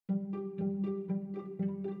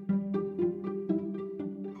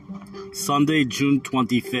Sunday, June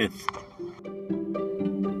 25th.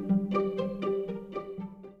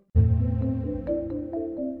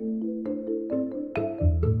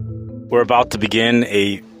 We're about to begin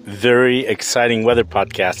a very exciting weather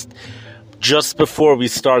podcast. Just before we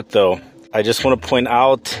start, though, I just want to point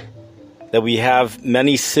out that we have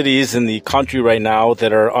many cities in the country right now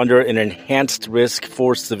that are under an enhanced risk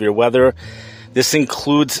for severe weather. This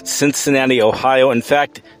includes Cincinnati, Ohio. In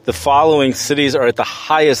fact, the following cities are at the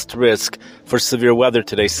highest risk for severe weather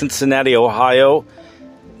today: Cincinnati, Ohio,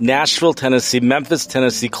 Nashville, Tennessee, Memphis,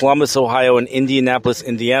 Tennessee, Columbus, Ohio, and Indianapolis,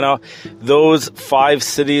 Indiana. Those 5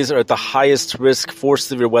 cities are at the highest risk for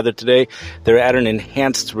severe weather today. They're at an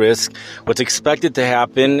enhanced risk. What's expected to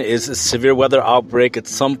happen is a severe weather outbreak at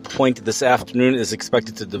some point this afternoon is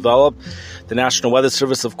expected to develop. The National Weather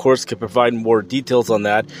Service, of course, could provide more details on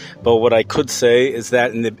that. But what I could say is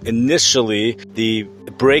that initially, the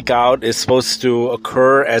breakout is supposed to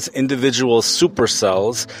occur as individual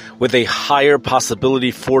supercells with a higher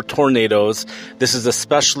possibility for tornadoes. This is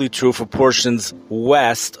especially true for portions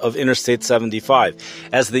west of Interstate 75.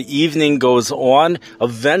 As the evening goes on,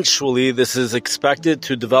 eventually this is expected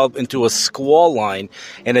to develop into a squall line,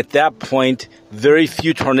 and at that point, very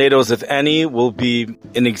few tornadoes, if any, will be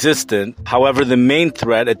in existence. However, the main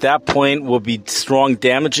threat at that point will be strong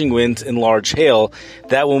damaging winds and large hail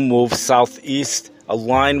that will move southeast. A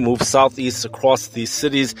line moves southeast across these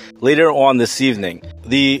cities later on this evening.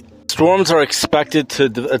 The storms are expected to,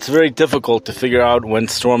 it's very difficult to figure out when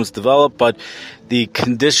storms develop, but the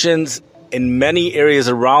conditions in many areas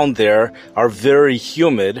around there are very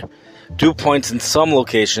humid. Dew points in some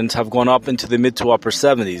locations have gone up into the mid to upper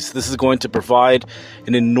 70s. This is going to provide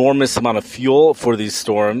an enormous amount of fuel for these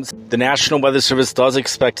storms. The National Weather Service does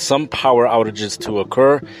expect some power outages to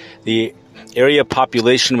occur. The area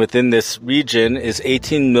population within this region is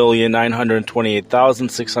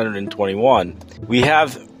 18,928,621. We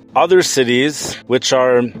have other cities which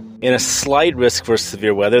are in a slight risk for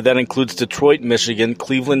severe weather. That includes Detroit, Michigan,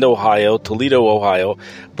 Cleveland, Ohio, Toledo, Ohio,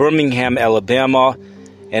 Birmingham, Alabama,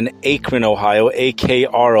 and Akron, Ohio,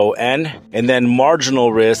 Akron. And then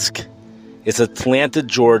marginal risk is Atlanta,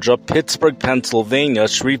 Georgia, Pittsburgh, Pennsylvania,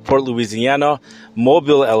 Shreveport, Louisiana,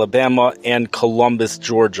 Mobile, Alabama, and Columbus,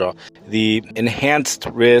 Georgia. The enhanced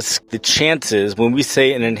risk, the chances, when we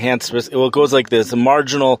say an enhanced risk, it goes like this. The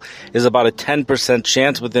marginal is about a 10%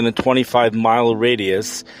 chance within a 25-mile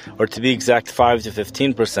radius, or to be exact, 5 to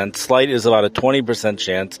 15%. Slight is about a 20%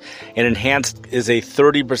 chance, and enhanced is a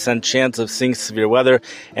 30% chance of seeing severe weather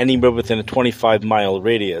anywhere within a 25-mile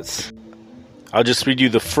radius. I'll just read you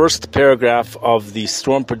the first paragraph of the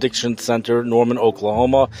Storm Prediction Center, Norman,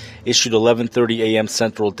 Oklahoma, issued 11:30 a.m.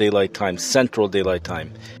 Central Daylight Time.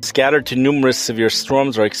 Scattered to numerous severe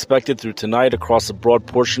storms are expected through tonight across a broad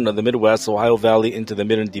portion of the Midwest, Ohio Valley, into the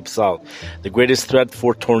Mid and Deep South. The greatest threat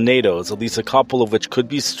for tornadoes, at least a couple of which could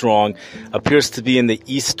be strong, appears to be in the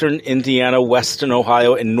eastern Indiana, western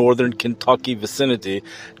Ohio, and northern Kentucky vicinity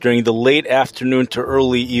during the late afternoon to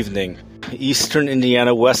early evening. Eastern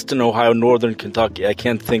Indiana, western Ohio, northern Kentucky. I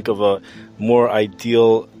can't think of a more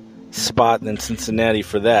ideal spot than Cincinnati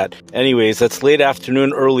for that. Anyways, that's late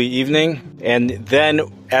afternoon, early evening. And then,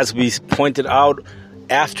 as we pointed out,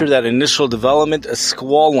 after that initial development, a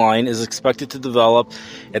squall line is expected to develop.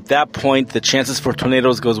 At that point, the chances for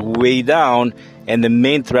tornadoes goes way down, and the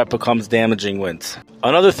main threat becomes damaging winds.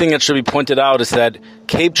 Another thing that should be pointed out is that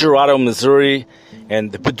Cape Girardeau, Missouri,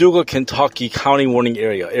 and the Paducah, Kentucky County Warning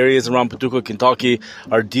Area. Areas around Paducah, Kentucky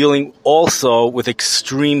are dealing also with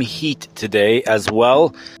extreme heat today as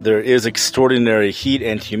well. There is extraordinary heat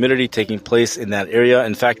and humidity taking place in that area.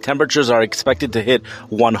 In fact, temperatures are expected to hit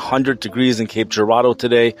 100 degrees in Cape Girardeau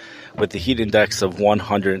today with the heat index of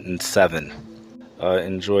 107.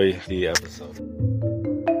 Enjoy the episode.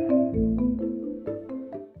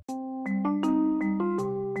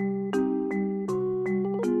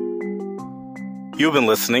 You've been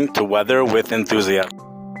listening to Weather with Enthusiasm.